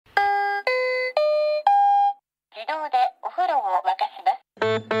動でお風呂を沸かします。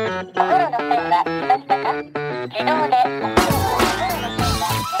お風呂の線は来ましたか？自動でお風呂の線は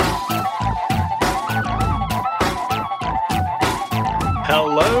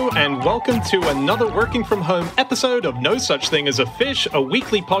Hello and welcome to another working from home episode of No Such Thing as a Fish, a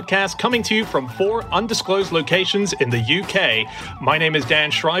weekly podcast coming to you from 4 undisclosed locations in the UK. My name is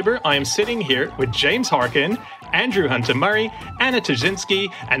Dan Schreiber. I am sitting here with James Harkin, Andrew Hunter-Murray, Anna Tajinski,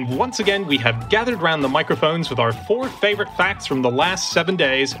 and once again we have gathered around the microphones with our 4 favorite facts from the last 7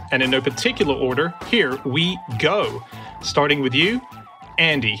 days, and in no particular order, here we go. Starting with you,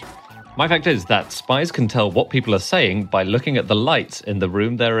 Andy. My fact is that spies can tell what people are saying by looking at the lights in the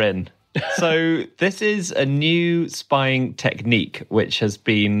room they're in. So this is a new spying technique which has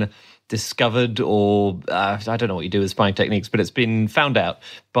been discovered, or I don't know what you do with spying techniques, but it's been found out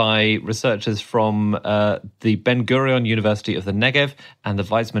by researchers from the Ben Gurion University of the Negev and the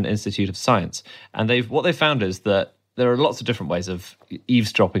Weizmann Institute of Science. And what they've found is that there are lots of different ways of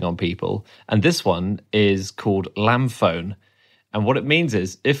eavesdropping on people. And this one is called lamb phone. And what it means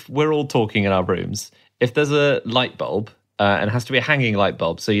is, if we're all talking in our rooms, if there's a light bulb, and it has to be a hanging light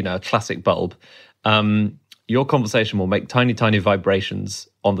bulb, so, a classic bulb, your conversation will make tiny, tiny vibrations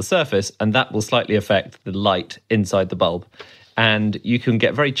on the surface, and that will slightly affect the light inside the bulb. And you can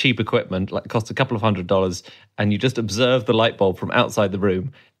get very cheap equipment, like it costs a couple of $100s, and you just observe the light bulb from outside the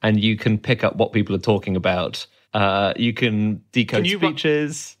room, and you can pick up what people are talking about. You can decode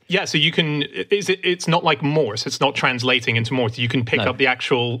speeches. Yeah, so you can. It's not like Morse. It's not translating into Morse. You can pick up the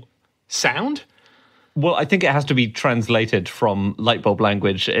actual sound. Well, I think it has to be translated from light bulb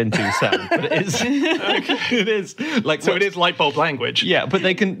language into sound, but it is. It is like so. It is light bulb language. Yeah, but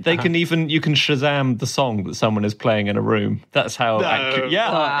they can even you can Shazam the song that someone is playing in a room. That's how. Yeah,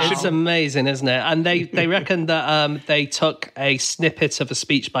 wow. It's amazing, isn't it? And they reckon that they took a snippet of a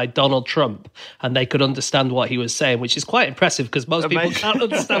speech by Donald Trump and they could understand what he was saying, which is quite impressive because most people can't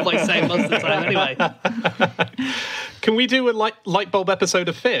understand what he's saying most of the time anyway. Can we do a light bulb episode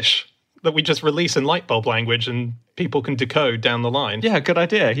of Fish that we just release in light bulb language and people can decode down the line? Yeah, good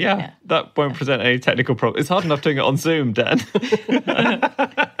idea. Yeah. That won't present any technical problem. It's hard enough doing it on Zoom, Dan. Do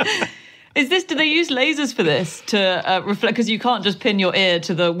they use lasers for this to reflect? Because you can't just pin your ear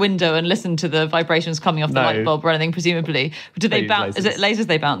to the window and listen to the vibrations coming off the light bulb or anything, presumably. Do they bounce? Is it lasers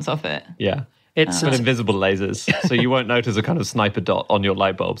they bounce off it? Yeah. It's invisible lasers, so you won't notice a kind of sniper dot on your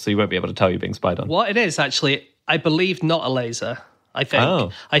light bulb, so you won't be able to tell you're being spied on. What it is, actually, I believe not a laser. I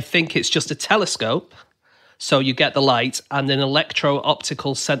think it's just a telescope, so you get the light, and an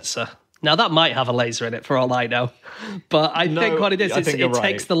electro-optical sensor. Now, that might have a laser in it, for all I know. But I think what it is it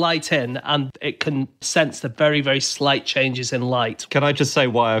takes the light in, and it can sense the very, very slight changes in light. Can I just say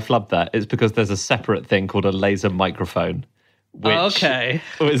why I flubbed that? It's because there's a separate thing called a laser microphone. This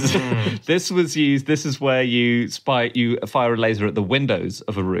was used. This is where you fire a laser at the windows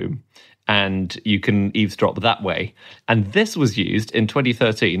of a room, and you can eavesdrop that way. And this was used in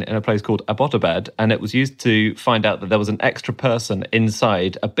 2013 in a place called Abbottabad, and it was used to find out that there was an extra person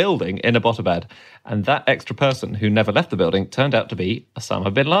inside a building in Abbottabad, and that extra person who never left the building turned out to be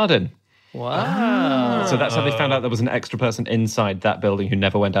Osama bin Laden. Wow! So that's how they found out there was an extra person inside that building who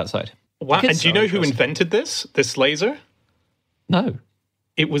never went outside. Wow! And do you know who invented this laser? No.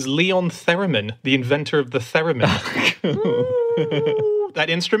 It was Leon Theremin, the inventor of the theremin. That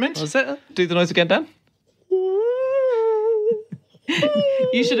instrument? Was it? Do the noise again, Dan.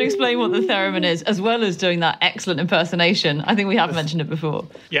 You should explain what the theremin is, as well as doing that excellent impersonation. I think we have mentioned it before.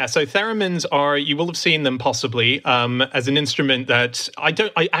 Yeah, so theremins are, you will have seen them possibly, as an instrument that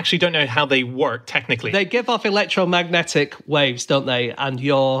I actually don't know how they work technically. They give off electromagnetic waves, don't they? And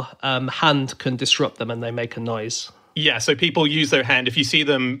your hand can disrupt them and they make a noise. Yeah, so people use their hand. If you see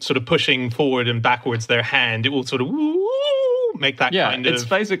them sort of pushing forward and backwards their hand, it will sort of make that kind of... Yeah, it's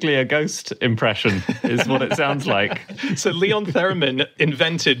basically a ghost impression, is what it sounds like. So Leon Theremin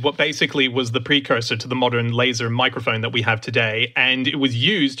invented what basically was the precursor to the modern laser microphone that we have today, and it was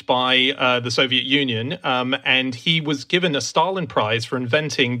used by the Soviet Union, and he was given a Stalin Prize for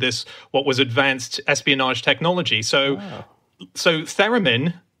inventing this, what was advanced espionage technology. So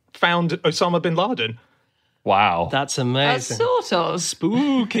Theremin found Osama bin Laden. Wow. That's amazing. Sort of.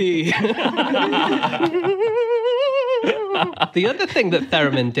 Spooky. The other thing that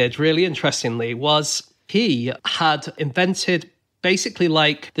Theremin did, really interestingly, was he had invented basically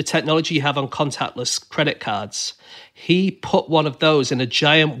like the technology you have on contactless credit cards. He put one of those in a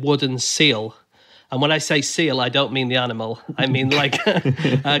giant wooden seal. And when I say seal, I don't mean the animal. I mean like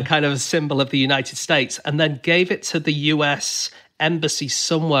a kind of a symbol of the United States. And then gave it to the US embassy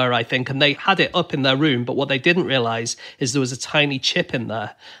somewhere, I think, and they had it up in their room, but what they didn't realise is there was a tiny chip in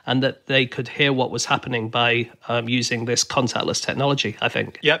there and that they could hear what was happening by using this contactless technology, I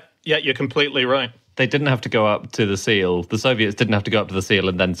think. Yep. Yeah, you're completely right. They didn't have to go up to the seal. The Soviets didn't have to go up to the seal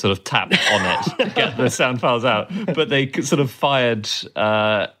and then sort of tap on it to get the sound files out. But they sort of fired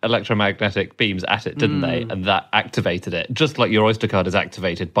electromagnetic beams at it, didn't they? And that activated it, just like your Oyster card is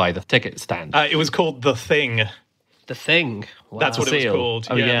activated by the ticket stand. It was called The Thing. The Thing. Wow. That's what it was called.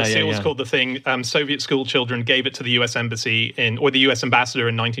 Oh, yeah, the seal was yeah. called The Thing. Soviet school children gave it to the US embassy or the US ambassador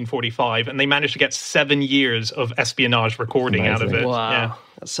in 1945, and they managed to get 7 years of espionage recording out of it. Wow. Yeah.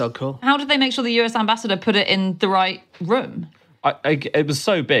 That's so cool. How did they make sure the US ambassador put it in the right room? It was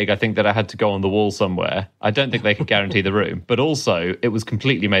so big, I think, that I had to go on the wall somewhere. I don't think they could guarantee the room. But also, it was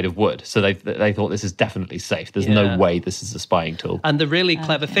completely made of wood. So they thought this is definitely safe. There's no way this is a spying tool. And the really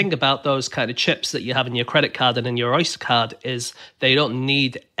clever thing about those kind of chips that you have in your credit card and in your Oyster card is they don't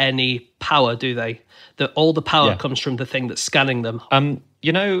need any power, do they? All the power comes from the thing that's scanning them.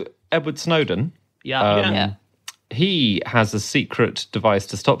 You know, Edward Snowden? Yeah. He has a secret device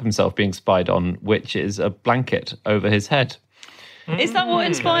to stop himself being spied on, which is a blanket over his head. Is that what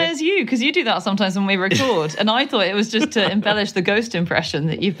inspires you? Because you do that sometimes when we record. And I thought it was just to embellish the ghost impression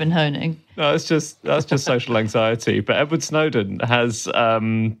that you've been honing. No, that's just social anxiety. But Edward Snowden has,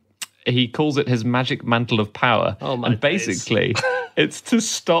 he calls it his magic mantle of power. Oh, my And basically, it's to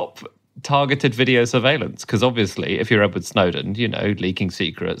stop targeted video surveillance. Because obviously, if you're Edward Snowden, you know, leaking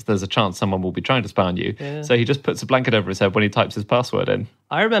secrets, there's a chance someone will be trying to spy on you. Yeah. So he just puts a blanket over his head when he types his password in.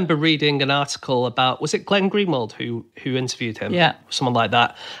 I remember reading an article about, was it Glenn Greenwald who interviewed him? Yeah. Someone like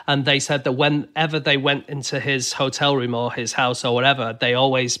that. And they said that whenever they went into his hotel room or his house or whatever, they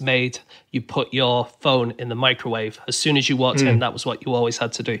always made you put your phone in the microwave. As soon as you walked in, that was what you always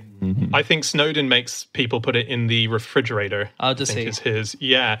had to do. Mm-hmm. I think Snowden makes people put it in the refrigerator. Oh, does he? Is his.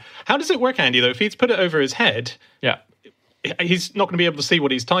 Yeah. How does it work, Andy, though? If he's put it over his head... Yeah. He's not going to be able to see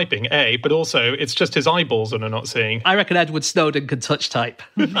what he's typing, A, but also it's just his eyeballs that are not seeing. I reckon Edward Snowden could touch type.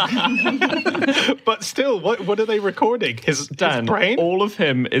 But still, what are they recording? His brain? All of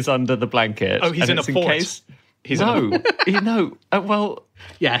him is under the blanket. Oh, he's in a fort.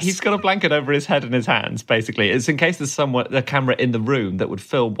 Yeah, he's got a blanket over his head and his hands, basically. It's in case there's a camera in the room that would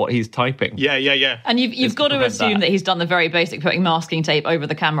film what he's typing. Yeah. And you've got to assume that he's done the very basic putting masking tape over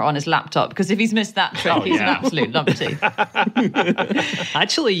the camera on his laptop, because if he's missed that trick, he's an absolute numpty.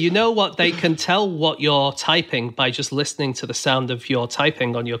 Actually, you know what? They can tell what you're typing by just listening to the sound of your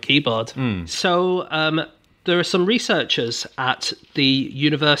typing on your keyboard. So there are some researchers at the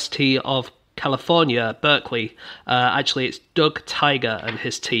University of California, Berkeley. Actually, it's Doug Tiger and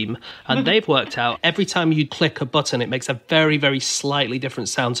his team, and they've worked out every time you click a button, it makes a very, very slightly different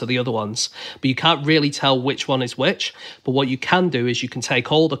sound to the other ones, but you can't really tell which one is which. But what you can do is you can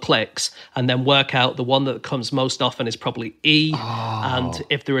take all the clicks and then work out the one that comes most often is probably E. And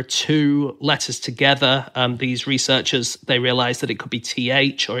if there are two letters together, these researchers, they realize that it could be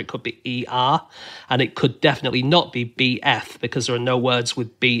TH or it could be ER, and it could definitely not be BF because there are no words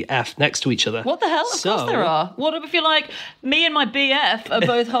with BF next to each other. What the hell? Of course there are. What if you're like, me and my BF are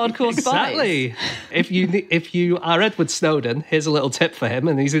both hardcore spies? Exactly. If you are Edward Snowden, here's a little tip for him,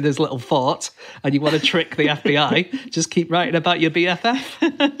 and he's in his little fort, and you want to trick the FBI, just keep writing about your BFF.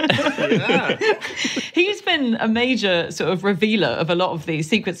 He's been a major sort of revealer of a lot of these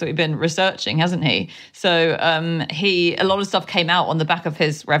secrets that we've been researching, hasn't he? So a lot of stuff came out on the back of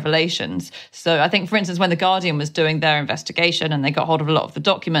his revelations. So I think, for instance, when The Guardian was doing their investigation and they got hold of a lot of the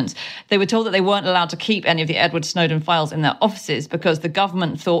documents, they were told that they weren't allowed to keep any of the Edward Snowden files in their offices because the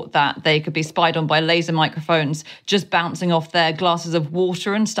government thought that they could be spied on by laser microphones just bouncing off their glasses of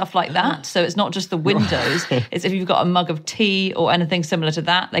water and stuff like that. So it's not just the windows. It's if you've got a mug of tea or anything similar to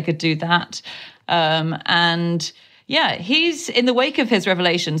that, they could do that. He's in the wake of his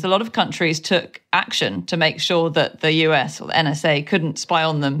revelations, a lot of countries took action to make sure that the US or the NSA couldn't spy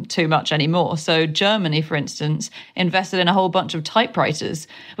on them too much anymore. So Germany, for instance, invested in a whole bunch of typewriters,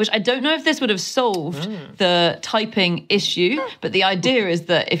 which I don't know if this would have solved the typing issue, but the idea is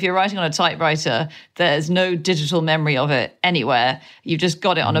that if you're writing on a typewriter, there's no digital memory of it anywhere. You've just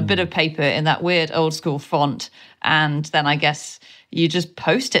got it on a bit of paper in that weird old school font, and then I guess you just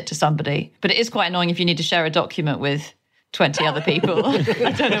post it to somebody. But it is quite annoying if you need to share a document with 20 other people. I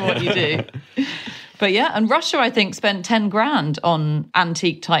don't know what you do. But yeah, and Russia, I think, spent 10 grand on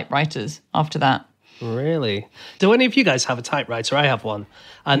antique typewriters after that. Really? Do any of you guys have a typewriter? I have one.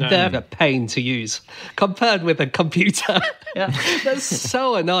 And they're a pain to use compared with a computer. That's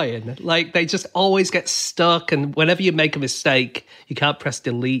so annoying. Like, they just always get stuck, and whenever you make a mistake, you can't press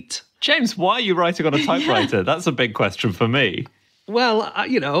delete. James, why are you writing on a typewriter? That's a big question for me. Well,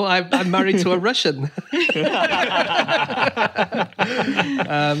 I'm married to a Russian.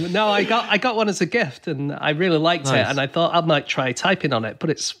 No, I got one as a gift, and I really liked it, and I thought I might try typing on it, but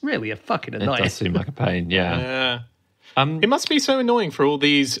it's really a fucking annoying. It does seem like a pain, yeah. It must be so annoying for all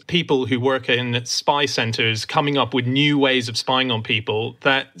these people who work in spy centers coming up with new ways of spying on people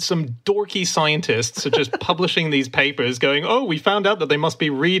that some dorky scientists are just publishing these papers going, oh, we found out that they must be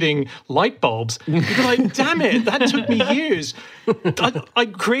reading light bulbs. You're like, damn it, that took me years. I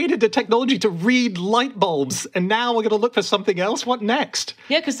created the technology to read light bulbs, and now we're going to look for something else. What next?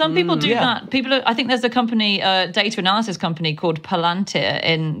 Yeah, because some people do that. I think there's a company, data analysis company called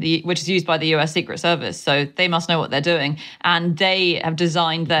Palantir which is used by the US Secret Service. So they must know what they're doing. And they have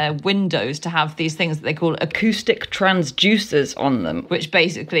designed their windows to have these things that they call acoustic transducers on them, which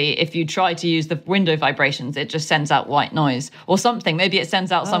basically, if you try to use the window vibrations, it just sends out white noise or something. Maybe it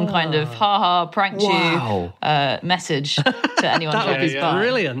sends out some kind of pranked you message to anyone. That would be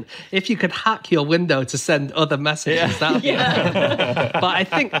brilliant. If you could hack your window to send other messages, that would be But I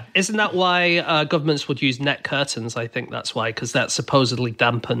think, isn't that why governments would use net curtains? I think that's why, because that supposedly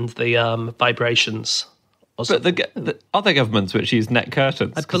dampened the vibrations. But the other governments which use net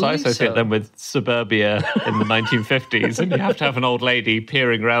curtains, because I associate them with suburbia in the 1950s, and you have to have an old lady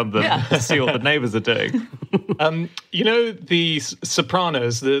peering around them to see what the neighbours are doing. You know the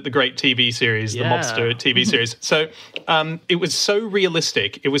Sopranos, the great TV series, the mobster TV series. So it was so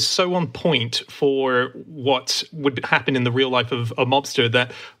realistic. It was so on point for what would happen in the real life of a mobster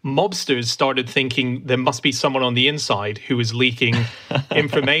that mobsters started thinking there must be someone on the inside who is leaking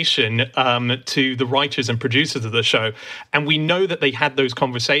information to the writers and producers of the show. And we know that they had those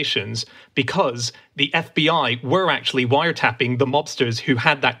conversations because the FBI were actually wiretapping the mobsters who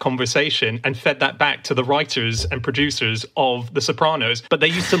had that conversation and fed that back to the writers and producers of The Sopranos. But they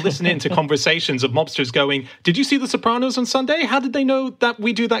used to listen in to conversations of mobsters going, did you see The Sopranos on Sunday? How did they know that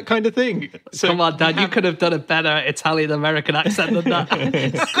we do that kind of thing? So, come on, Dan, you could have done a better Italian-American accent than that.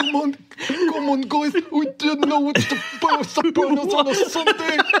 Come on, guys. We didn't know what the Sopranos on a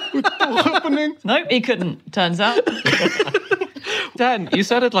Sunday. What's happening? Nope, he couldn't, turns out. Dan, you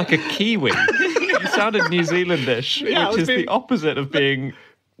sounded like a Kiwi. You sounded New Zealandish, which is the opposite of being...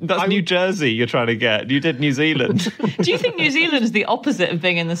 That's New Jersey you're trying to get. You did New Zealand. Do you think New Zealand is the opposite of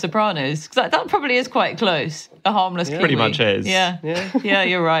being in The Sopranos? Because that probably is quite close. A harmless Kiwi. Pretty much is. Yeah,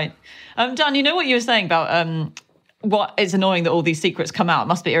 you're right. Dan, you know what you were saying about... what is annoying that all these secrets come out. It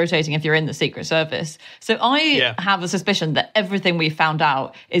must be irritating if you're in the Secret Service. So I have a suspicion that everything we found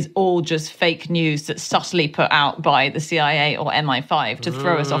out is all just fake news that's subtly put out by the CIA or MI5 to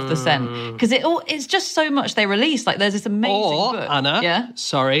throw us off the scent. Because it's just so much they release. Like there's this amazing book. Anna,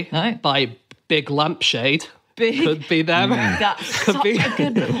 by Big Lampshade. Could be them. That's such a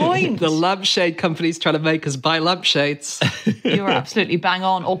good point. The lampshade company's trying to make us buy lampshades. You're absolutely bang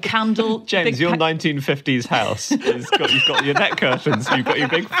on. Or candle. James, your 1950s house you've got your net curtains, you've got your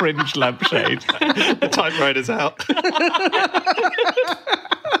big fringed lampshade. The typewriter's out.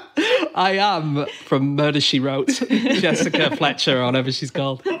 I am from Murder, She Wrote. Jessica Fletcher, or whatever she's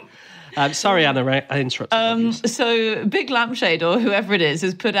called. Sorry, Anna, I interrupted. So Big Lampshade, or whoever it is,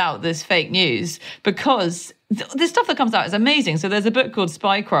 has put out this fake news because this stuff that comes out is amazing. So there's a book called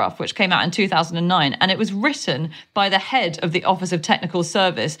Spycraft, which came out in 2009, and it was written by the head of the Office of Technical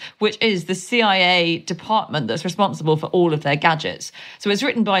Service, which is the CIA department that's responsible for all of their gadgets. So it's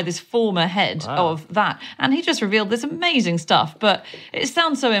written by this former head of that. And he just revealed this amazing stuff, but it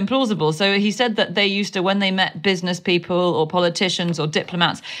sounds so implausible. So he said that they used to, when they met business people or politicians or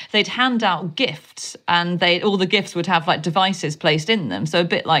diplomats, they'd hand out gifts, and all the gifts would have like devices placed in them. So a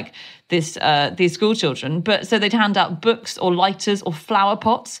bit like these school children, but so they'd hand out books or lighters or flower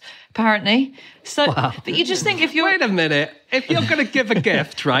pots, apparently. So, but you just think if you're... Wait a minute. If you're going to give a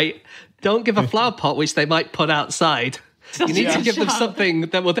gift, right, don't give a flower pot, which they might put outside. You need to give them something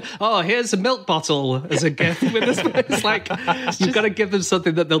that will... here's a milk bottle as a gift. With this. It's like, you've got to give them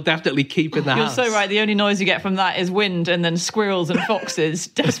something that they'll definitely keep in the house. You're so right. The only noise you get from that is wind and then squirrels and foxes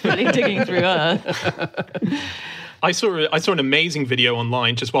desperately digging through earth. I saw an amazing video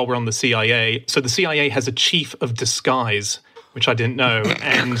online just while we're on the CIA. So the CIA has a chief of disguise, which I didn't know.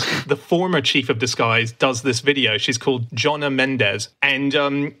 And the former chief of disguise does this video. She's called Jonna Mendez.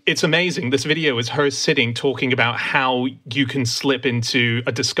 And it's amazing. This video is her sitting talking about how you can slip into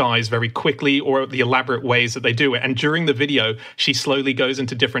a disguise very quickly or the elaborate ways that they do it. And during the video, she slowly goes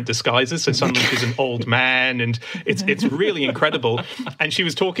into different disguises. So suddenly she's an old man, and it's really incredible. And she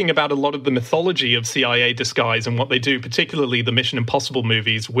was talking about a lot of the mythology of CIA disguise and what they do, particularly the Mission Impossible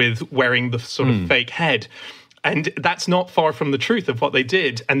movies with wearing the sort of fake head. And that's not far from the truth of what they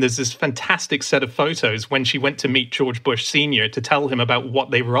did. And there's this fantastic set of photos when she went to meet George Bush Sr. to tell him about what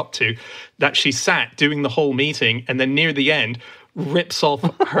they were up to, that she sat doing the whole meeting, and then near the end rips off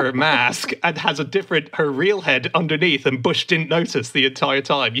her mask and has her real head underneath, and Bush didn't notice the entire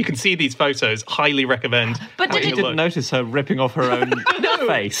time. You can see these photos. Highly recommend. But he didn't notice her ripping off her own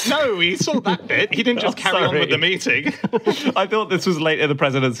face? No, he saw that bit. He didn't just carry on with the meeting. I thought this was late in the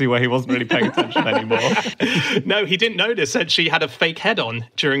presidency where he wasn't really paying attention anymore. No, he didn't notice that she had a fake head on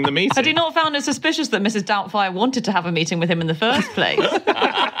during the meeting. Had he not found it suspicious that Mrs. Doubtfire wanted to have a meeting with him in the first place?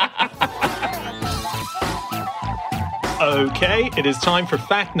 Okay, it is time for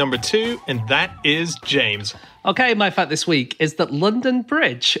fact number 2, and that is James. Okay, my fact this week is that London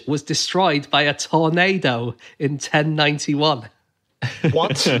Bridge was destroyed by a tornado in 1091.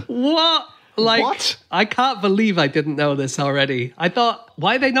 What? What? What? I can't believe I didn't know this already. I thought,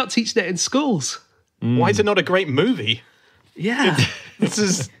 why are they not teaching it in schools? Why is it not a great movie? Yeah.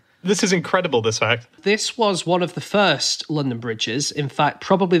 This is incredible, this fact. This was one of the first London bridges. In fact,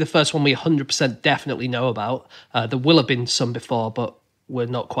 probably the first one we 100% definitely know about. There will have been some before, but we're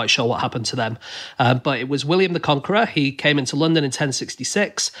not quite sure what happened to them. But it was William the Conqueror. He came into London in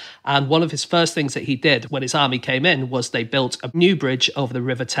 1066, and one of his first things that he did when his army came in was they built a new bridge over the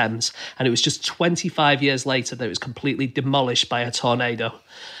River Thames, and it was just 25 years later that it was completely demolished by a tornado.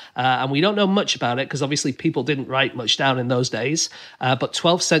 And we don't know much about it because obviously people didn't write much down in those days. But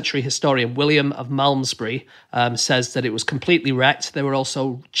 12th century historian William of Malmesbury says that it was completely wrecked. There were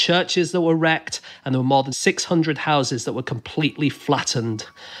also churches that were wrecked, and there were more than 600 houses that were completely flattened.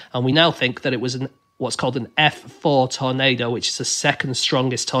 And we now think that it was what's called an F4 tornado, which is the second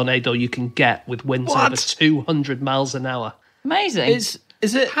strongest tornado you can get with winds over 200 miles an hour. Amazing.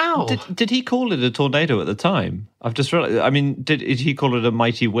 Is it how? Did he call it a tornado at the time? I've just realized. I mean, did he call it a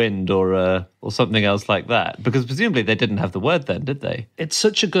mighty wind or something else like that? Because presumably they didn't have the word then, did they? It's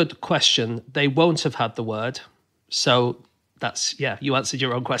such a good question. They won't have had the word. So that's, you answered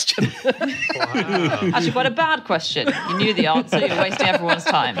your own question. Actually, quite a bad question. You knew the answer. You're wasting everyone's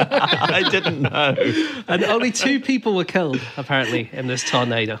time. I didn't know. And only 2 people were killed, apparently, in this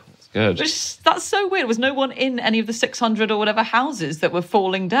tornado. Good. That's so weird. Was no one in any of the 600 or whatever houses that were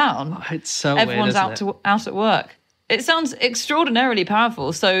falling down? It's so Everyone's weird, out at work. It sounds extraordinarily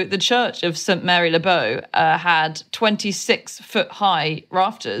powerful. So the Church of St. Mary-le-Bow had 26-foot-high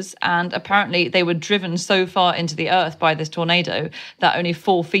rafters, and apparently they were driven so far into the earth by this tornado that only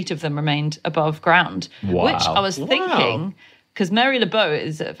 4 feet of them remained above ground. Wow. Which I was thinking, because Mary-le-Bow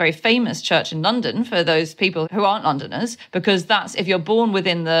is a very famous church in London for those people who aren't Londoners, because that's, if you're born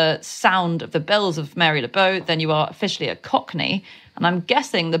within the sound of the bells of Mary-le-Bow, then you are officially a Cockney. And I'm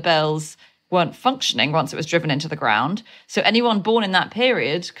guessing the bells weren't functioning once it was driven into the ground. So anyone born in that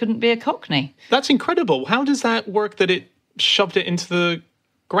period couldn't be a Cockney. That's incredible. How does that work that it shoved it into the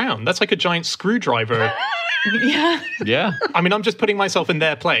ground? That's like a giant screwdriver. Yeah. I mean, I'm just putting myself in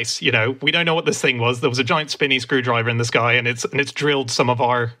their place. You know, we don't know what this thing was. There was a giant spinny screwdriver in the sky, and it's drilled some of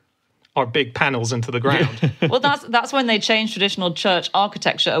our big panels into the ground. Well, that's when they changed traditional church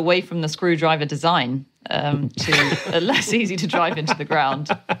architecture away from the screwdriver design to a less easy to drive into the ground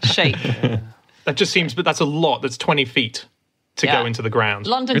shape. That just seems, but that's a lot. That's 20 feet to go into the ground.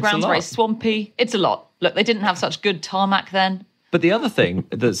 London It's ground's a lot. very swampy. It's a lot. Look, they didn't have such good tarmac then. But the other thing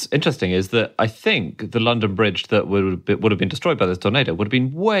that's interesting is that I think the London Bridge that would have been destroyed by this tornado would have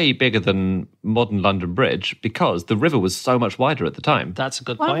been way bigger than modern London Bridge because the river was so much wider at the time. That's a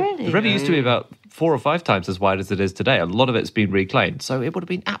good Oh, point. really? The river used to be about 4 or 5 times as wide as it is today. A lot of it's been reclaimed, so it would have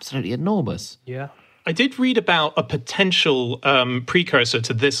been absolutely enormous. Yeah. I did read about a potential precursor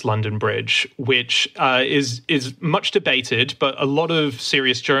to this London Bridge, which is much debated, but a lot of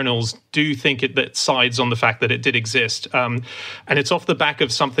serious journals do think that sides on the fact that it did exist. And it's off the back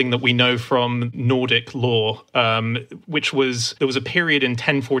of something that we know from Nordic law, which was, there was a period in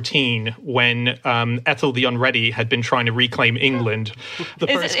 1014 when Ethel the Unready had been trying to reclaim England.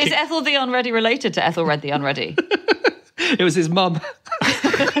 Is Ethel the Unready related to Ethelred the Unready? It was his mum.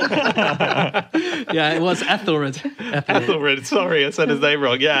 Yeah, it was Ethelred. Ethelred, sorry, I said his name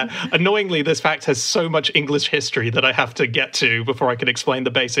wrong. Yeah. Annoyingly, this fact has so much English history that I have to get to before I can explain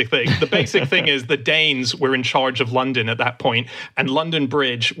the basic thing. The basic thing is the Danes were in charge of London at that point, and London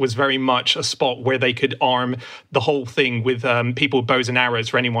Bridge was very much a spot where they could arm the whole thing with people with bows and arrows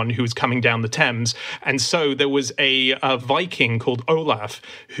for anyone who was coming down the Thames. And so there was a Viking called Olaf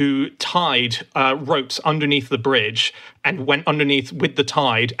who tied ropes underneath the bridge and went underneath with the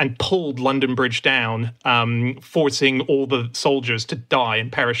tide and pulled London Bridge down, forcing all the soldiers to die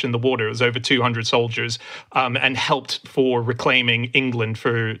and perish in the water. It was over 200 soldiers, and helped for reclaiming England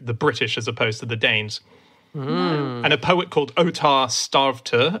for the British as opposed to the Danes. And a poet called Otar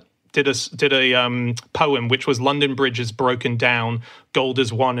Starvter did a poem which was London Bridge is broken down, gold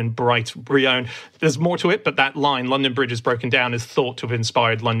is won and bright Rione. There's more to it, but that line, London Bridge is broken down, is thought to have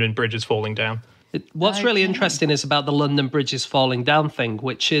inspired London Bridge is falling down. What's really interesting is about the London Bridge is falling down thing,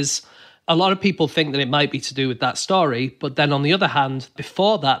 which is a lot of people think that it might be to do with that story. But then on the other hand,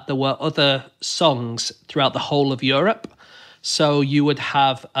 before that, there were other songs throughout the whole of Europe. So you would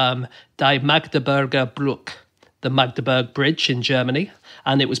have Die Magdeburger Brücke, the Magdeburg Bridge in Germany.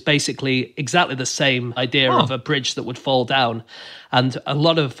 And it was basically exactly the same idea of a bridge that would fall down. And a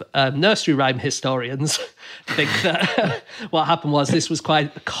lot of nursery rhyme historians think that what happened was this was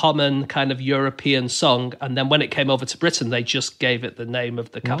quite a common kind of European song. And then when it came over to Britain, they just gave it the name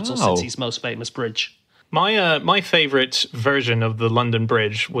of the capital city's most famous bridge. My favourite version of the London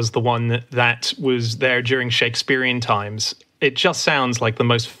Bridge was the one that was there during Shakespearean times. It just sounds like the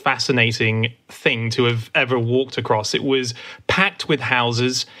most fascinating thing to have ever walked across. It was packed with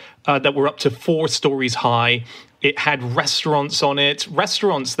houses that were up to 4 stories high. It had restaurants on it,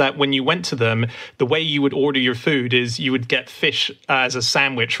 restaurants that when you went to them, the way you would order your food is you would get fish as a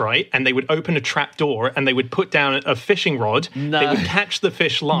sandwich, right? And they would open a trap door and they would put down a fishing rod. No. They would catch the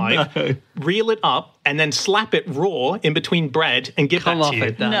fish live, reel it up, and then slap it raw in between bread and give that to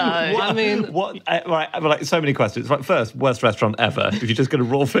you. Dan. No. I mean, What? Right, like so many questions. Right, first, worst restaurant ever. If you're just going to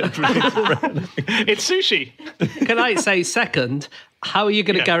raw fish, It's sushi. can I say second, how are you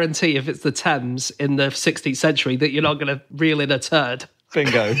going to guarantee if it's the Thames in the 16th century that you're not going to reel in a turd?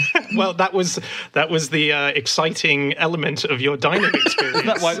 bingo. Well, that was the exciting element of your dining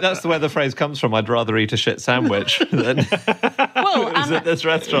experience. That's where the phrase comes from. I'd rather eat a shit sandwich than Well, at this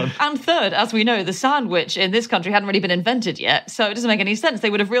restaurant. And third, as we know, the sandwich in this country hadn't really been invented yet, so it doesn't make any sense. They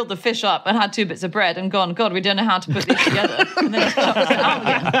would have reeled the fish up and had 2 bits of bread and gone, God, we don't know how to put these together, and then just chucked it out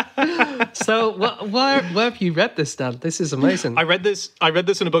again. So, where have you read this, Dan? This is amazing. I read this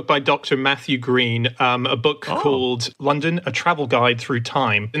in a book by Dr. Matthew Green, a book called London, A Travel Guide Through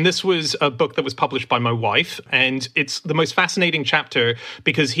Time. And this was a book that was published by my wife, and it's the most fascinating chapter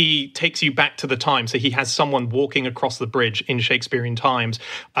because he takes you back to the time. So he has someone walking across the bridge in Shakespearean times.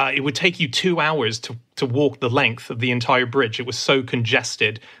 It would take you 2 hours to walk the length of the entire bridge. It was so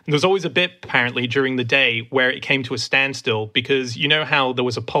congested. And there was always a bit, apparently, during the day where it came to a standstill because you know how there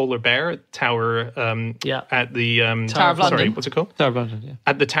was a polar bear tower at the Tower of London. Sorry, what's it called? Tower of London, yeah.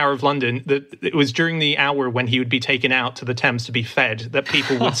 At the Tower of London. It was during the hour when he would be taken out to the Thames to be fed that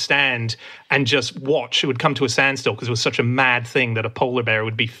people would stand and just watch. It would come to a standstill because it was such a mad thing that a polar bear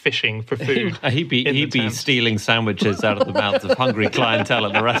would be fishing for food. He'd be stealing sandwiches out of the mouths of hungry clientele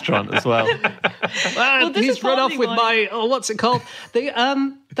at the restaurant as well. Well, this He's is run off with partly my what's it called?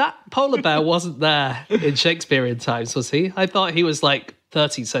 That polar bear wasn't there in Shakespearean times, was he? I thought he was like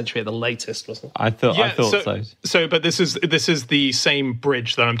 13th century at the latest, wasn't he? I thought so. So, but this is the same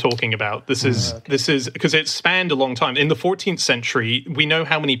bridge that I'm talking about. This is because it spanned a long time. In the 14th century, we know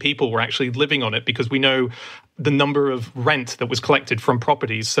how many people were actually living on it because we know the number of rent that was collected from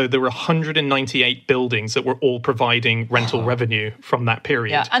properties. So there were 198 buildings that were all providing rental revenue from that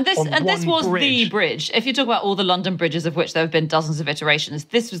period. Yeah, and this was bridge. the bridge. If you talk about all the London bridges, of which there have been dozens of iterations,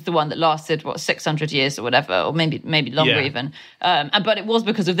 this was the one that lasted 600 years or whatever, or maybe longer even. But it was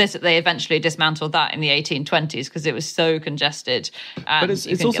because of this that they eventually dismantled that in the 1820s because it was so congested. But it's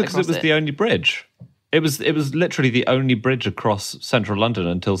also because it was the only bridge. It was literally the only bridge across central London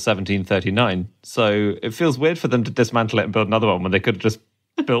until 1739. So it feels weird for them to dismantle it and build another one when they could have just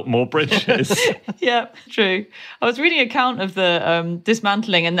built more bridges. Yeah, true. I was reading an account of the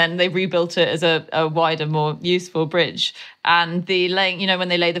dismantling and then they rebuilt it as a wider, more useful bridge. And the laying, when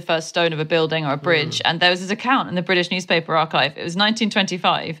they lay the first stone of a building or a bridge, and there was this account in the British Newspaper Archive. It was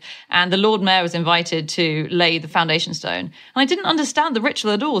 1925, and the Lord Mayor was invited to lay the foundation stone. And I didn't understand the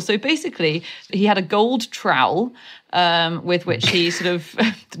ritual at all. So basically, he had a gold trowel with which he sort of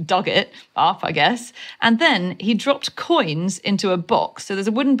dug it up, I guess. And then he dropped coins into a box. So there's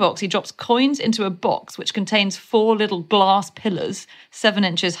a wooden box. He drops coins into a box, which contains 4 little glass pillars, 7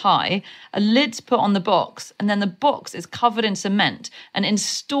 inches high. A lid's put on the box, and then the box is covered in cement and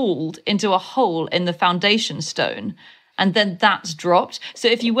installed into a hole in the foundation stone. And then that's dropped. So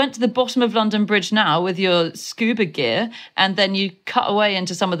if you went to the bottom of London Bridge now with your scuba gear and then you cut away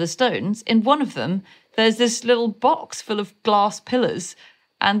into some of the stones, in one of them, there's this little box full of glass pillars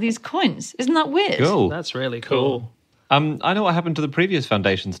and these coins. Isn't that weird? Cool. That's really cool. I know what happened to the previous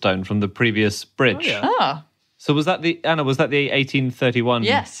foundation stone from the previous bridge. Oh, yeah. Ah. So was that the 1831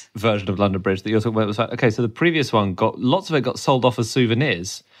 version of London Bridge that you're talking about? Okay, so the previous one lots of it got sold off as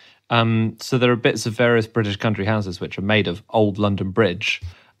souvenirs. So there are bits of various British country houses which are made of old London Bridge.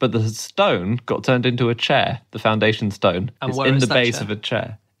 but the stone got turned into a chair, the foundation stone. And it's where in is the that base chair? of a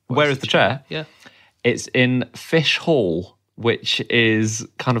chair. Where is the chair? Yeah. It's in Fish Hall, which is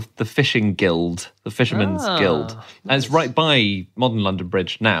kind of the fishing guild, the fisherman's guild. And it's right by modern London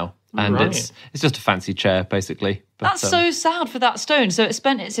Bridge now. And it's just a fancy chair, basically. But, That's so sad for that stone. So it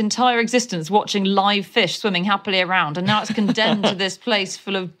spent its entire existence watching live fish swimming happily around, and now it's condemned to this place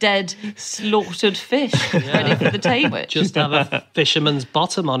full of dead, slaughtered fish, ready for the Tame-witch. Just have a fisherman's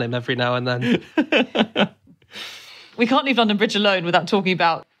bottom on him every now and then. We can't leave London Bridge alone without talking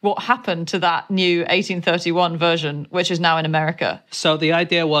about what happened to that new 1831 version, which is now in America. So the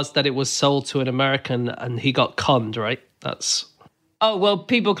idea was that it was sold to an American and he got conned, right? Oh, well,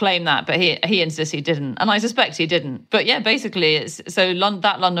 people claim that, but he insists he didn't. And I suspect he didn't. But yeah, basically,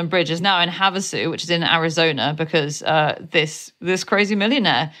 that London Bridge is now in Havasu, which is in Arizona, because this crazy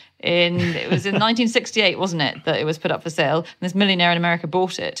millionaire, it was in 1968, wasn't it, that it was put up for sale? And this millionaire in America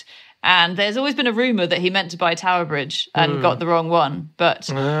bought it. And there's always been a rumour that he meant to buy Tower Bridge and got the wrong one.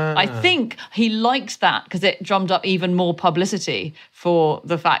 But I think he liked that because it drummed up even more publicity for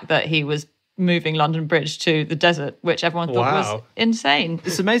the fact that he was moving London Bridge to the desert, which everyone thought was insane.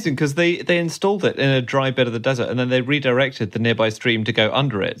 It's amazing because they installed it in a dry bit of the desert and then they redirected the nearby stream to go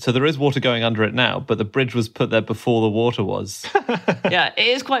under it. So there is water going under it now, but the bridge was put there before the water was. Yeah, it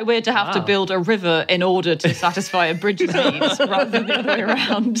is quite weird to have to build a river in order to satisfy a bridge's needs rather than the other way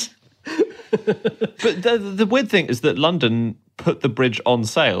around. But the weird thing is that London put the bridge on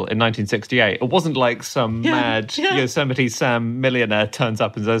sale in 1968. It wasn't like some mad Yosemite Sam millionaire turns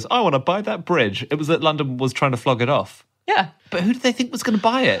up and says, I want to buy that bridge. It was that London was trying to flog it off. Yeah. But who did they think was going to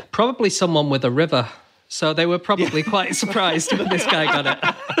buy it? Probably someone with a river. So they were probably quite surprised when this guy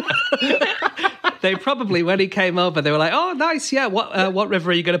got it. They probably, when he came over, they were like, oh, nice, yeah, what river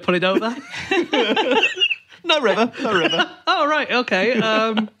are you going to put it over? No river. Oh, right, okay.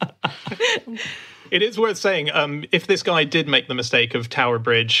 It is worth saying, if this guy did make the mistake of Tower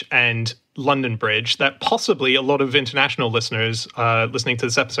Bridge and London Bridge, that possibly a lot of international listeners listening to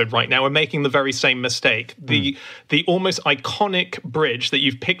this episode right now are making the very same mistake. The almost iconic bridge that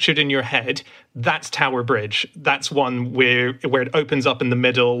you've pictured in your head, that's Tower Bridge. That's one where it opens up in the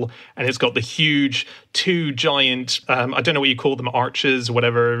middle and it's got the huge two giant, I don't know what you call them, arches,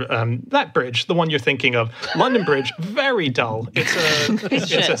 whatever. That bridge, the one you're thinking of. London Bridge, very dull.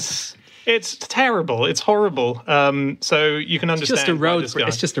 It's terrible. It's horrible. So you can understand.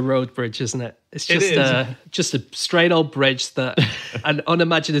 It's just a road bridge, isn't it? It's just a straight old bridge that an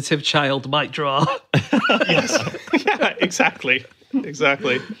unimaginative child might draw. Yes. Yeah, exactly.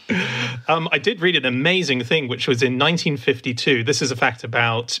 I did read an amazing thing, which was in 1952. This is a fact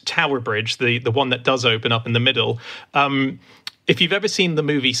about Tower Bridge, the one that does open up in the middle. If you've ever seen the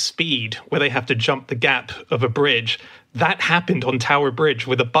movie Speed, where they have to jump the gap of a bridge, that happened on Tower Bridge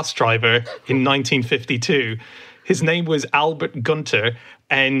with a bus driver in 1952. His name was Albert Gunter,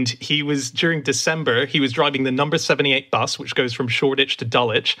 and during December, he was driving the number 78 bus, which goes from Shoreditch to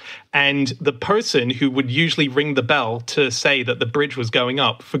Dulwich, and the person who would usually ring the bell to say that the bridge was going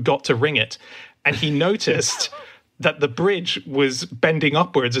up forgot to ring it. And he noticed that the bridge was bending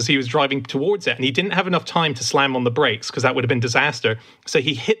upwards as he was driving towards it, and he didn't have enough time to slam on the brakes because that would have been disaster. So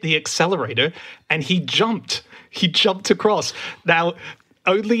he hit the accelerator and he jumped. He jumped across. Now,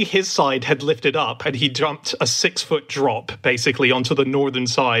 only his side had lifted up, and he jumped a 6-foot drop, basically, onto the northern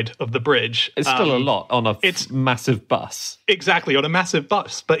side of the bridge. It's still a lot on a massive bus. Exactly, on a massive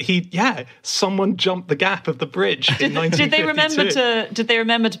bus. But someone jumped the gap of the bridge in 1952. Did they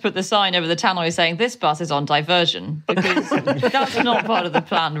remember to put the sign over the tannoy saying, this bus is on diversion? Because that's not part of the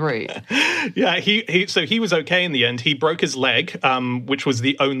planned route. Yeah, so he was okay in the end. He broke his leg, which was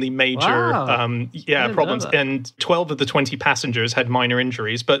the only major problems. And 12 of the 20 passengers had minor injuries.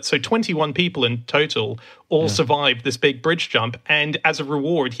 But so 21 people in total all survived this big bridge jump. And as a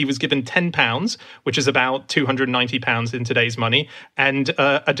reward, he was given £10, which is about £290 in today's money, and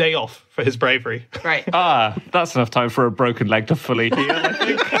a day off for his bravery. Right. That's enough time for a broken leg to fully heal, I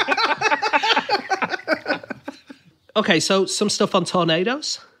think. Okay, so some stuff on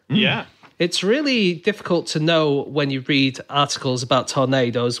tornadoes. Yeah. It's really difficult to know when you read articles about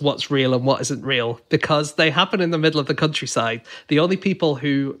tornadoes what's real and what isn't real, because they happen in the middle of the countryside. The only people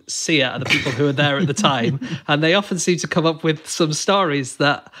who see it are the people who are there at the time, and they often seem to come up with some stories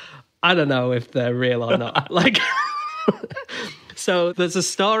that I don't know if they're real or not. So there's a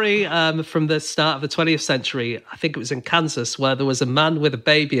story from the start of the 20th century, I think it was in Kansas, where there was a man with a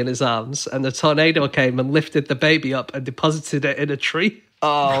baby in his arms, and the tornado came and lifted the baby up and deposited it in a tree.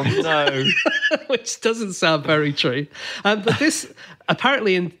 Oh, no. Which doesn't sound very true. But this,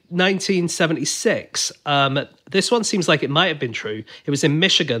 apparently in 1976, this one seems like it might have been true. It was in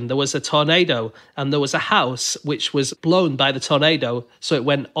Michigan. There was a tornado, and there was a house which was blown by the tornado, so it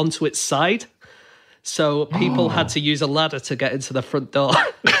went onto its side. So people had to use a ladder to get into the front door.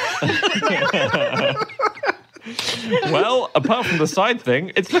 Well, apart from the side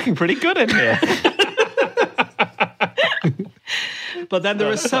thing, it's looking pretty good in here. But then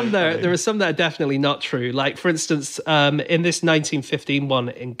there are some that are definitely not true. Like, for instance, in this 1915 one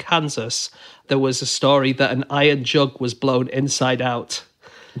in Kansas, there was a story that an iron jug was blown inside out.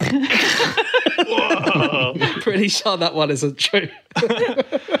 Whoa. Pretty sure that one isn't true.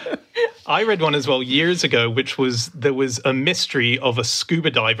 I read one as well years ago, which was there was a mystery of a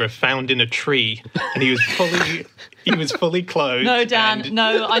scuba diver found in a tree, and he was fully clothed. No, Dan, and...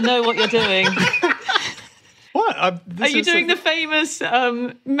 no, I know what you're doing. What? Are you doing the famous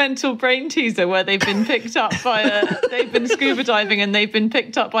mental brain teaser where they've been picked up they've been scuba diving and they've been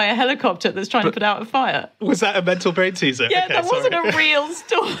picked up by a helicopter that's trying to put out a fire? Was that a mental brain teaser? Yeah, Okay, that wasn't sorry. a real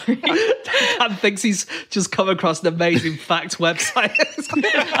story. Dan thinks he's just come across an amazing fact website.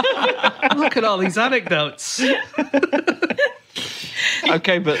 Look at all these anecdotes.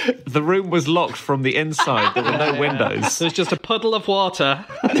 Okay, but the room was locked from the inside. There were no windows. There's just a puddle of water.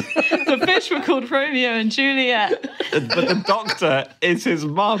 The fish were called Romeo and Juliet. But the doctor is his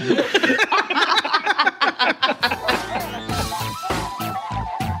mum.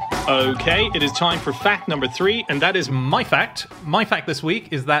 Okay, it is time for fact number 3, and that is my fact. My fact this week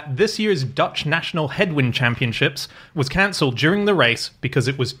is that this year's Dutch National Headwind Championships was cancelled during the race because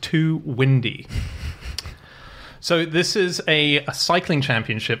it was too windy. So this is a cycling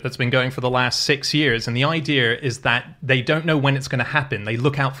championship that's been going for the last 6 years, and the idea is that they don't know when it's going to happen. They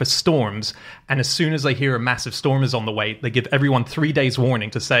look out for storms, and as soon as they hear a massive storm is on the way, they give everyone 3 days warning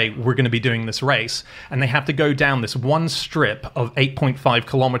to say, we're going to be doing this race, and they have to go down this one strip of 8.5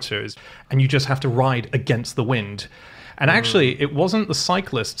 kilometers, and you just have to ride against the wind. And actually, it wasn't the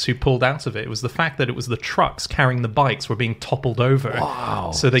cyclists who pulled out of it. It was the fact that it was the trucks carrying the bikes were being toppled over. Wow.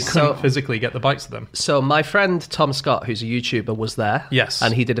 So they couldn't physically get the bikes to them. So my friend Tom Scott, who's a YouTuber, was there. Yes.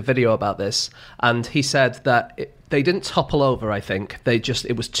 And he did a video about this. And he said that they didn't topple over, I think.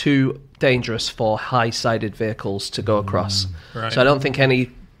 It was too dangerous for high-sided vehicles to go across. Right. So I don't think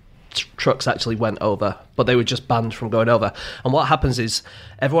any trucks actually went over, but they were just banned from going over. And what happens is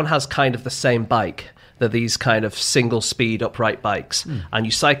everyone has kind of the same bike. They're these kind of single-speed upright bikes, and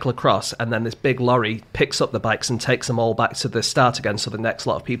you cycle across, and then this big lorry picks up the bikes and takes them all back to the start again so the next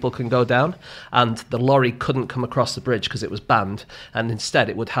lot of people can go down. And the lorry couldn't come across the bridge because it was banned, and instead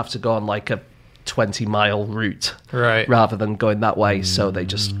it would have to go on like a 20-mile route rather than going that way, so they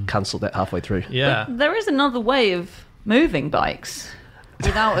just cancelled it halfway through. Yeah. There is another way of moving bikes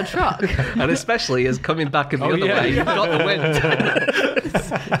without a truck. And especially as coming back in the other way, you've got the wind.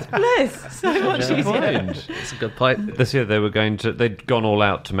 Bliss, so much easier. That's a good point. This year they'd gone all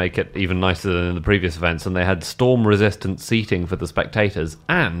out to make it even nicer than in the previous events, and they had storm-resistant seating for the spectators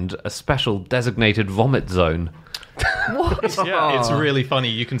and a special designated vomit zone. What? Yeah, it's really funny.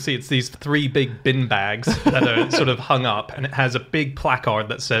 You can see it's these 3 big bin bags that are sort of hung up, and it has a big placard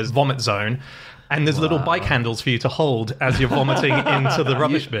that says vomit zone. And there's little bike handles for you to hold as you're vomiting into the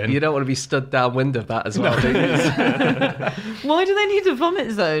rubbish bin. You don't want to be stood downwind of that as well, do you? Why do they need a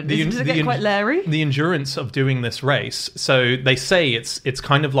vomit zone? Does it get quite leery? The endurance of doing this race. So they say it's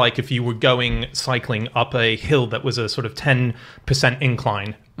kind of like if you were going cycling up a hill that was a sort of 10%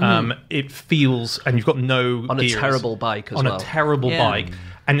 incline. It feels, and you've got no on gears. A terrible bike as on well. A terrible bike.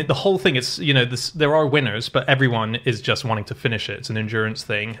 And the whole thing is, there are winners, but everyone is just wanting to finish it. It's an endurance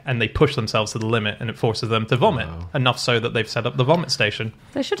thing, and they push themselves to the limit, and it forces them to vomit. Enough so that they've set up the vomit station.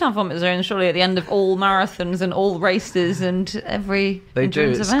 They should have vomit zones, surely, at the end of all marathons and all races and every They do.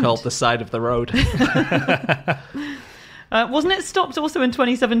 endurance It's event. called the side of the road. Wasn't it stopped also in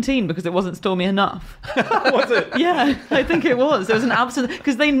 2017 because it wasn't stormy enough? Was it? Yeah, I think it was. There was an absolute...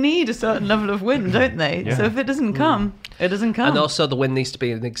 Because they need a certain level of wind, don't they? Yeah. So if it doesn't come, it doesn't come. And also the wind needs to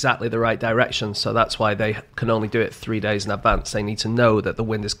be in exactly the right direction, so that's why they can only do it 3 days in advance. They need to know that the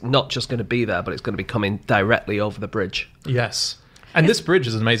wind is not just going to be there, but it's going to be coming directly over the bridge. Yes. And this bridge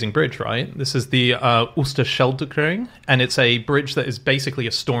is an amazing bridge, right? This is the Oosterscheldekruis, and it's a bridge that is basically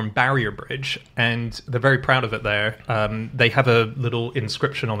a storm barrier bridge, and they're very proud of it there. They have a little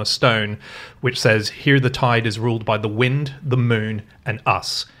inscription on a stone which says, "Here the tide is ruled by the wind, the moon, and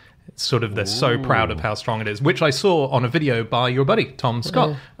us." It's sort of, they're so proud of how strong it is, which I saw on a video by your buddy, Tom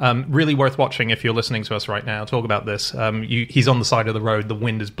Scott. Really worth watching if you're listening to us right now talk about this. He's on the side of the road, the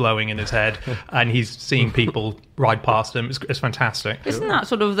wind is blowing in his head, and he's seeing people ride past him. It's fantastic. Isn't that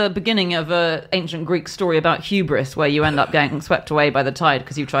sort of the beginning of an ancient Greek story about hubris, where you end up getting swept away by the tide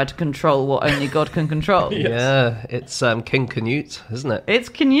because you tried to control what only God can control? Yes. Yeah, it's King Canute, isn't it? It's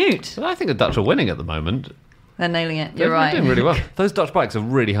Canute. I think the Dutch are winning at the moment. They're nailing it. They're You're right. doing really well. Those Dutch bikes are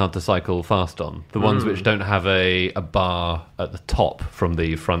really hard to cycle fast on. The ones which don't have a bar at the top from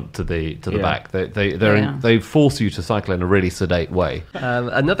the front to the back. They force you to cycle in a really sedate way.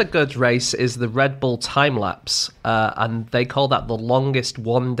 Another good race is the Red Bull Time Lapse, and they call that the longest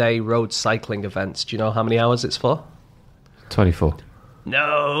one-day road cycling event. Do you know how many hours it's for? 24.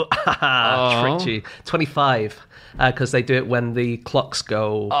 No, tricky. 25, because they do it when the clocks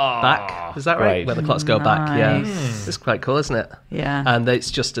go back. Is that right? When the clocks go back, yeah. It's quite cool, isn't it? Yeah. And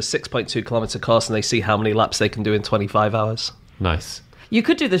it's just a 6.2 kilometre course, and they see how many laps they can do in 25 hours. Nice. You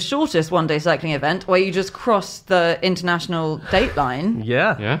could do the shortest one-day cycling event where you just cross the international date line.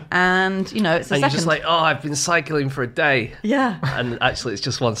 Yeah. And, it's a And second. you're just like, I've been cycling for a day. Yeah. And actually, it's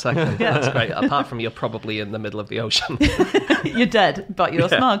just 1 second. Yeah. That's great. Apart from you're probably in the middle of the ocean. You're dead, but you're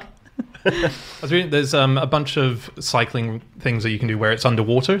smug. There's a bunch of cycling things that you can do where it's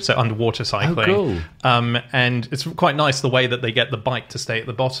underwater, so underwater cycling. Oh, cool. And it's quite nice the way that they get the bike to stay at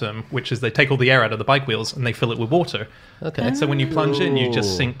the bottom, which is they take all the air out of the bike wheels and they fill it with water. Okay. So when you plunge in, you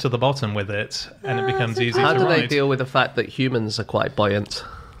just sink to the bottom with it, and it becomes easier How to do ride. they deal with the fact that humans are quite buoyant?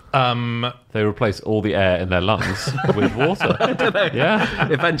 They replace all the air in their lungs with water. Yeah.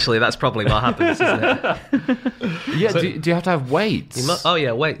 Eventually, that's probably what happens, isn't it? Yeah. Do you have to have weights?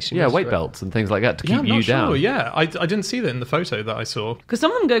 Weights. Yeah, weight belts and things like that to Yeah, keep I'm you not down. sure. Yeah, I didn't see that in the photo that I saw. Because some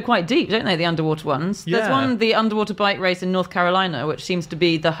of them go quite deep, don't they, the underwater ones? There's Yeah. the underwater bike race in North Carolina, which seems to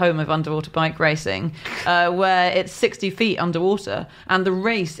be the home of underwater bike racing, where it's 60 feet underwater. And the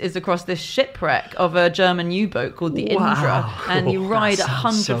race is across this shipwreck of a German U-boat called the Indra. And you ride that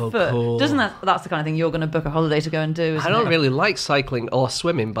 100 sounds so foot. cool. That's the kind of thing you're going to book a holiday to go and do, isn't I don't it? really like cycling or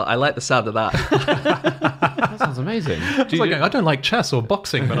swimming, but I like the sound of that. That sounds amazing. It's like, I don't like chess or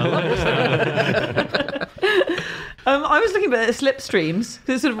boxing, but I love it. I was looking at slipstreams,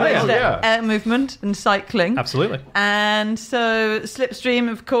 because it's sort of related to air movement and cycling. Absolutely. And so slipstream,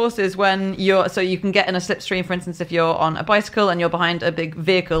 of course, is when so you can get in a slipstream, for instance, if you're on a bicycle and you're behind a big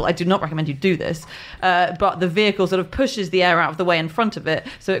vehicle. I do not recommend you do this, but the vehicle sort of pushes the air out of the way in front of it,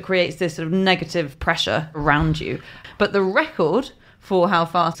 so it creates this sort of negative pressure around you. But the record for how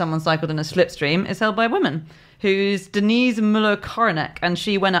fast someone cycled in a slipstream is held by a woman, who's Denise Muller-Koronek, and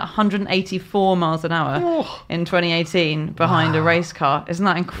she went at 184 miles an hour in 2018 behind a race car. Isn't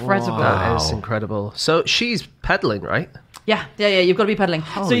that incredible? That is incredible. So she's pedaling, right? Yeah. You've got to be pedaling. So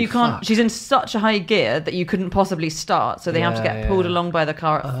Holy you can't. fuck. She's in such a high gear that you couldn't possibly start. So they have to get pulled along by the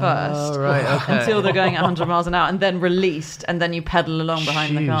car at first, right, okay. until they're going at 100 miles an hour, and then released, and then you pedal along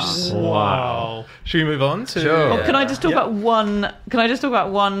behind the car. Wow. Should we move on to? Sure. Well, can I just talk about one? Can I just talk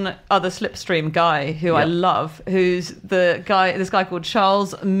about one other slipstream guy who I love? Who's this guy called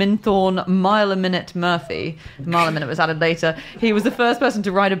Charles Minthorn Mile a Minute Murphy. Mile a Minute was added later. He was the first person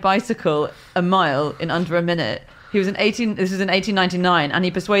to ride a bicycle a mile in under a minute. This was in 1899, and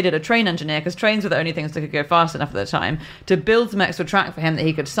he persuaded a train engineer, because trains were the only things that could go fast enough at the time, to build some extra track for him that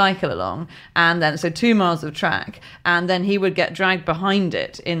he could cycle along. And then, so 2 miles of track, and then he would get dragged behind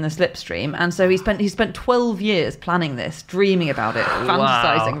it in the slipstream. And so he spent 12 years planning this, dreaming about it,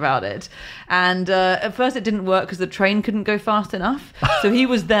 fantasizing about it. And at first it didn't work because the train couldn't go fast enough. So he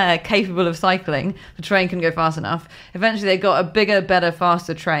was there, capable of cycling. The train couldn't go fast enough. Eventually they got a bigger, better,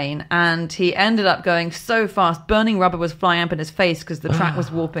 faster train, and he ended up going so fast, burning rubber was flying up in his face because the track was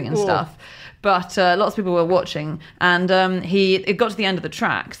warping and stuff. But lots of people were watching, and it got to the end of the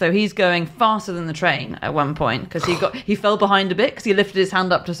track, so he's going faster than the train at one point, because he fell behind a bit because he lifted his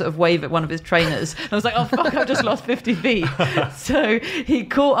hand up to sort of wave at one of his trainers. And I was like, oh fuck, I've just lost 50 feet. So he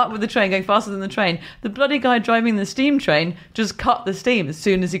caught up with the train, going faster than the train. The bloody guy driving the steam train just cut the steam as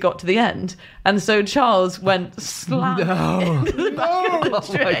soon as he got to the end. And so Charles went slam into the back of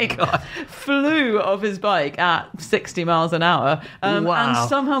the train, flew off his bike at 60 miles an hour, and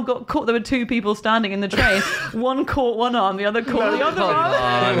somehow got caught. There were two people standing in the train. One caught one arm, the other caught the other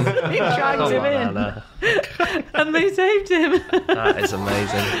arm. He dragged him in. Anna. And they saved him. That is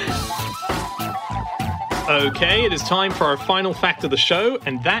amazing. Okay, it is time for our final fact of the show,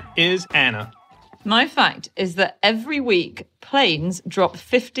 and that is Anna. My fact is that every week planes drop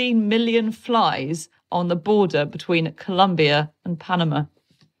 15 million flies on the border between Colombia and Panama.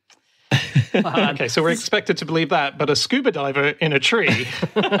 Okay, so we're expected to believe that, but a scuba diver in a tree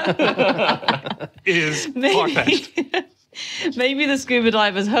is far-fetched. Maybe the scuba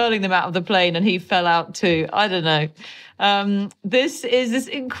diver's hurling them out of the plane and he fell out too. I don't know. This is this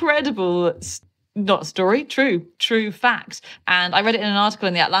incredible, not story, true fact. And I read it in an article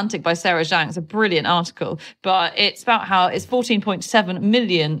in The Atlantic by Sarah Zhang. It's a brilliant article, but it's about how it's 14.7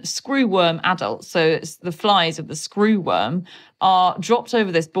 million screwworm adults. So it's the flies of the screwworm are dropped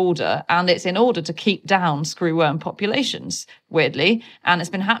over this border, and it's in order to keep down screwworm populations, weirdly. And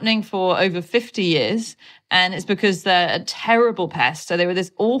it's been happening for over 50 years. And it's because they're a terrible pest. So they were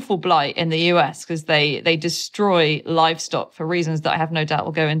this awful blight in the US because they destroy livestock for reasons that I have no doubt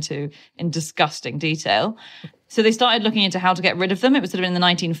we'll go into in disgusting detail. So they started looking into how to get rid of them. It was sort of in the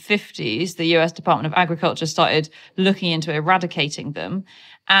 1950s, the US Department of Agriculture started looking into eradicating them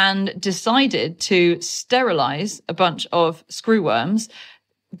and decided to sterilize a bunch of screwworms,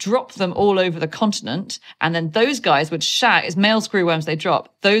 drop them all over the continent, and then those guys would shag, as male screwworms they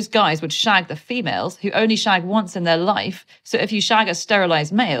drop, those guys would shag the females who only shag once in their life. So if you shag a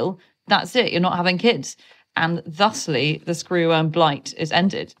sterilized male, that's it, you're not having kids. And thusly, the screwworm blight is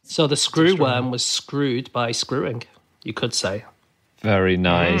ended. So the screwworm was screwed by screwing, you could say. Very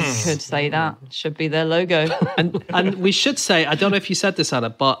nice. Could say that. Should be their logo. And we should say, I don't know if you said this,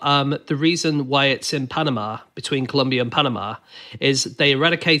 Anna, but the reason why it's in Panama, between Colombia and Panama, is they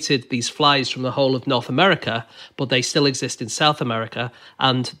eradicated these flies from the whole of North America, but they still exist in South America.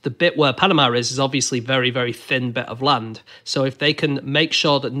 And the bit where Panama is obviously very, very thin bit of land. So if they can make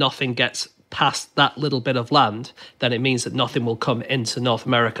sure that nothing gets past that little bit of land, then it means that nothing will come into North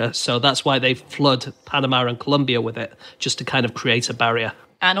America. So that's why they flood Panama and Colombia with it, just to kind of create a barrier.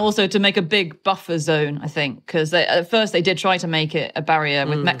 And also to make a big buffer zone, I think, because at first they did try to make it a barrier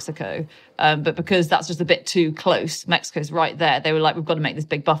with Mexico, but because that's just a bit too close, Mexico's right there, they were like, we've got to make this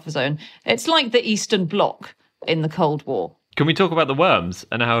big buffer zone. It's like the Eastern Bloc in the Cold War. Can we talk about the worms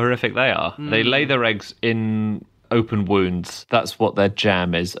and how horrific they are? They lay their eggs in open wounds. That's what their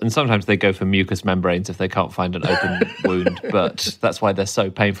jam is. And sometimes they go for mucous membranes if they can't find an open wound, but that's why they're so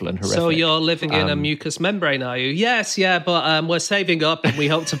painful and horrific. So you're living in a mucous membrane, are you? Yes, yeah, but we're saving up and we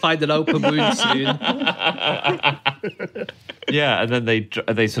hope to find an open wound soon. Yeah, and then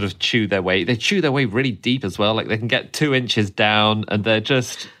they sort of chew their way. They chew their way really deep as well. Like they can get 2 inches down, and they're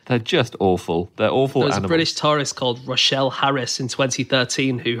just awful. They're awful. There was animals. a British tourist called Rochelle Harris in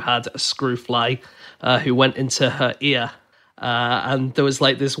 2013 who had a screw fly who went into her ear. And there was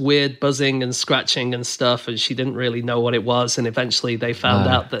like this weird buzzing and scratching and stuff, and she didn't really know what it was. And eventually they found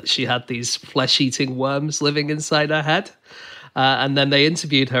out that she had these flesh-eating worms living inside her head. And then they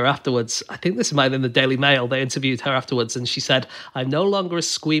interviewed her afterwards. I think this might have been the Daily Mail. They interviewed her afterwards, and she said, "I'm no longer as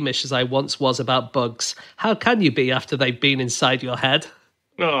squeamish as I once was about bugs. How can you be after they've been inside your head?"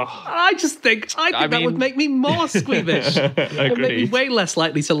 Oh. I think that would make me more squeamish. It would make me way less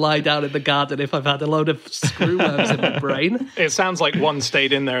likely to lie down in the garden if I've had a load of screwworms in my brain. It sounds like one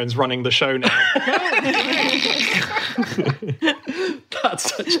stayed in there and is running the show now.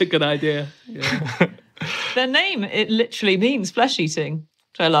 That's such a good idea. Yeah. Their name, it literally means flesh-eating,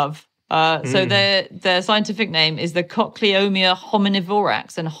 which I love. So their scientific name is the Cochleomia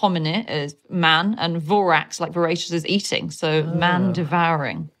hominivorax, and homini is man, and vorax, like voracious, is eating. So man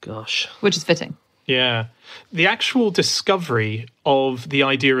devouring. Gosh. Which is fitting. Yeah. The actual discovery of the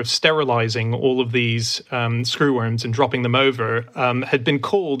idea of sterilizing all of these screwworms and dropping them over had been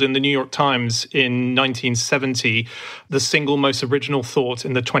called in the New York Times in 1970 the single most original thought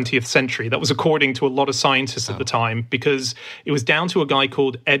in the 20th century. That was according to a lot of scientists at the time, because it was down to a guy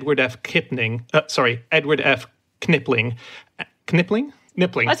called Edward F. Knipling. Knipling?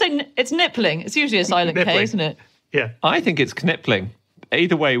 Nippling. I say it's nippling. It's usually a silent K, isn't it? Yeah. I think it's Knipling.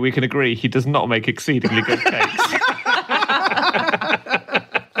 Either way, we can agree he does not make exceedingly good cakes.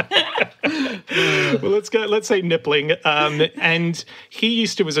 Well, let's say nippling. And he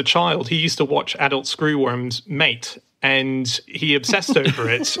used to, as a child, he used to watch adult screwworms mate, and he obsessed over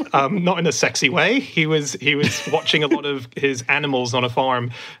it. Not in a sexy way. He was watching a lot of his animals on a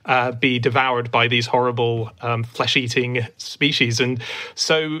farm be devoured by these horrible flesh-eating species. And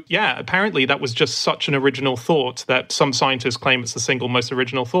so, yeah, apparently that was just such an original thought that some scientists claim it's the single most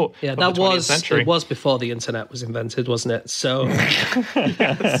original thought. Yeah, of the 20th century. It was before the internet was invented, wasn't it? So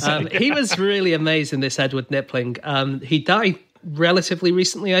he was really amazing, this Edward Nippling. He died relatively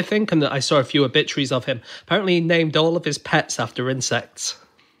recently, I think, and I saw a few obituaries of him. Apparently he named all of his pets after insects.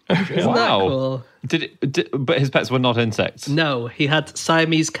 Isn't that cool? But his pets were not insects? No, he had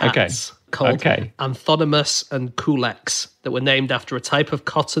Siamese cats called Anthonymus and Culex that were named after a type of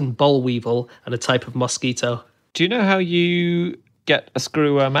cotton boll weevil and a type of mosquito. Do you know how you get a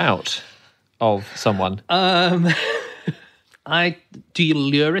screwworm out? of someone? Do you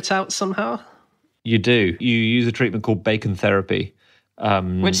lure it out somehow? You do. You use a treatment called bacon therapy.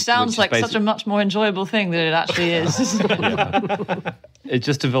 Which sounds like such a much more enjoyable thing than it actually is. It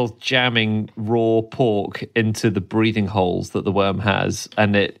just involves jamming raw pork into the breathing holes that the worm has,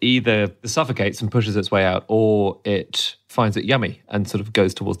 and it either suffocates and pushes its way out, or it finds it yummy and sort of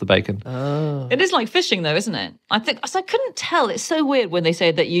goes towards the bacon. Oh. It is like fishing, though, isn't it? I couldn't tell. It's so weird when they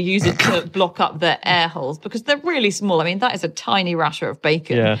say that you use it to block up their air holes, because they're really small. I mean, that is a tiny rasher of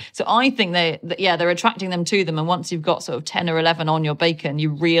bacon. Yeah. So I think they're attracting them to them, and once you've got sort of 10 or 11 on your bacon, you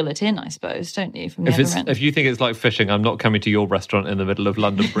reel it in, I suppose, don't you? From the other end. If you think it's like fishing, I'm not coming to your restaurant in the middle of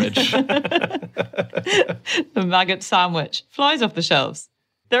London Bridge. The maggot sandwich flies off the shelves.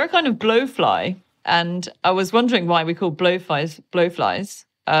 They're a kind of blowfly, and I was wondering why we call blowflies.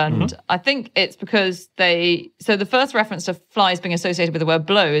 And I think it's because so the first reference to flies being associated with the word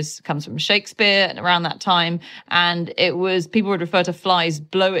blow comes from Shakespeare and around that time. And it was, people would refer to flies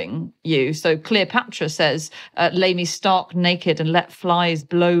blowing you. So Cleopatra says, lay me stark naked and let flies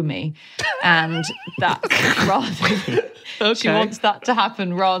blow me. And that she wants that to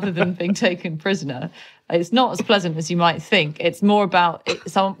happen rather than being taken prisoner. It's not as pleasant as you might think. It's more about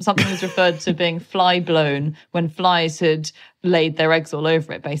something was referred to being fly blown when flies had laid their eggs all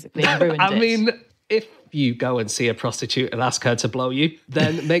over it, basically, and ruined it. I mean, if you go and see a prostitute and ask her to blow you,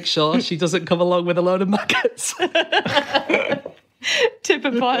 then make sure she doesn't come along with a load of maggots. Tip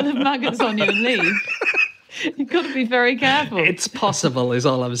a pile of maggots on you and leave. You've got to be very careful. It's possible, is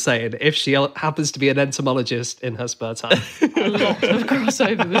all I'm saying, if she happens to be an entomologist in her spare time. A lot of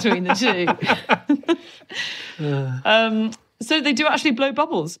crossover between the two. So they do actually blow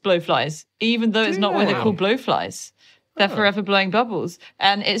bubbles, blowflies, even though it's not why they're called blowflies. They're forever blowing bubbles.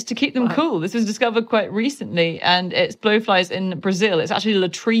 And it's to keep them cool. This was discovered quite recently, and it's blowflies in Brazil. It's actually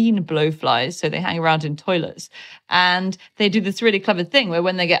latrine blowflies, so they hang around in toilets. And they do this really clever thing where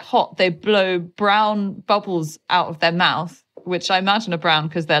when they get hot, they blow brown bubbles out of their mouth, which I imagine are brown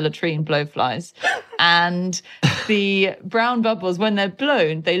because they're latrine blowflies. And the brown bubbles, when they're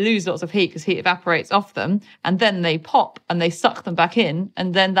blown, they lose lots of heat because heat evaporates off them. And then they pop and they suck them back in.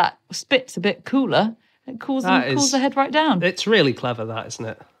 And then that spit's a bit cooler. It cools the head right down. It's really clever, that, isn't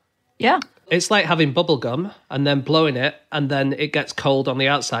it? Yeah. It's like having bubble gum and then blowing it, and then it gets cold on the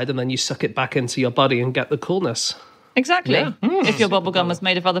outside, and then you suck it back into your body and get the coolness. Exactly. Yeah. If your bubble gum was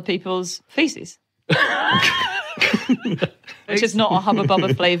made of other people's feces. Which is not a Hubba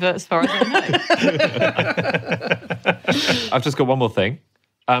Bubba flavour as far as I know. I've just got one more thing.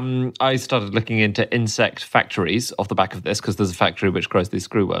 I started looking into insect factories off the back of this because there's a factory which grows these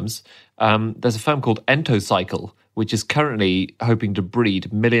screwworms. There's a firm called Entocycle, which is currently hoping to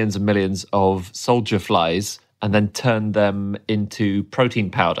breed millions and millions of soldier flies and then turn them into protein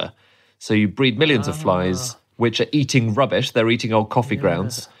powder. So you breed millions of flies which are eating rubbish. They're eating old coffee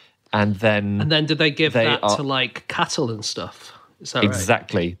grounds. And then do they give that to like cattle and stuff? Is that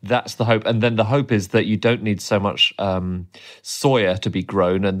exactly. Right? That's the hope. And then the hope is that you don't need so much soya to be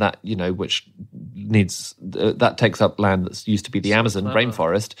grown, and that, which needs that takes up land that's used to be the Amazon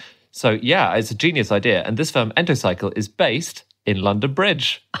rainforest. So yeah, it's a genius idea. And this firm, Entocycle, is based in London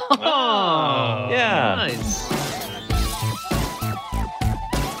Bridge. Oh, yeah. Nice.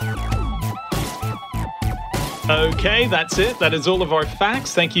 Okay, that's it. That is all of our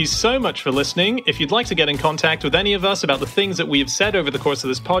facts. Thank you so much for listening. If you'd like to get in contact with any of us about the things that we have said over the course of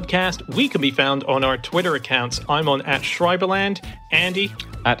this podcast, we can be found on our Twitter accounts. I'm on @Schreiberland, Andy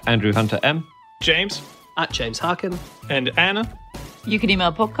 @AndrewHunterM, James @JamesHarkin, and Anna. You can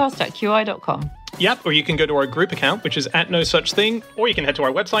email podcast@qi.com. Yep, or you can go to our group account, which is @NoSuchThing, or you can head to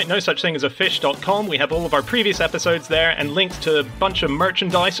our website, nosuchthingasafish.com. We have all of our previous episodes there and links to a bunch of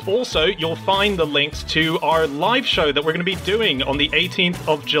merchandise. Also, you'll find the links to our live show that we're going to be doing on the 18th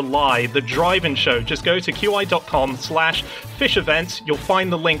of July, the drive-in show. Just go to qi.com/fish events. You'll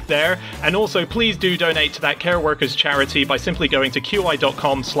find the link there. And also, please do donate to that Care Workers charity by simply going to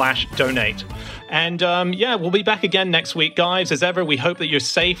qi.com/donate. And we'll be back again next week, guys. As ever, we hope that you're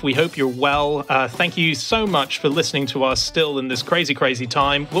safe. We hope you're well. Thank you so much for listening to us still in this crazy, crazy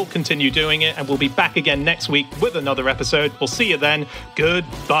time. We'll continue doing it, and we'll be back again next week with another episode. We'll see you then.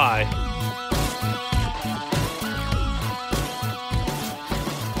 Goodbye.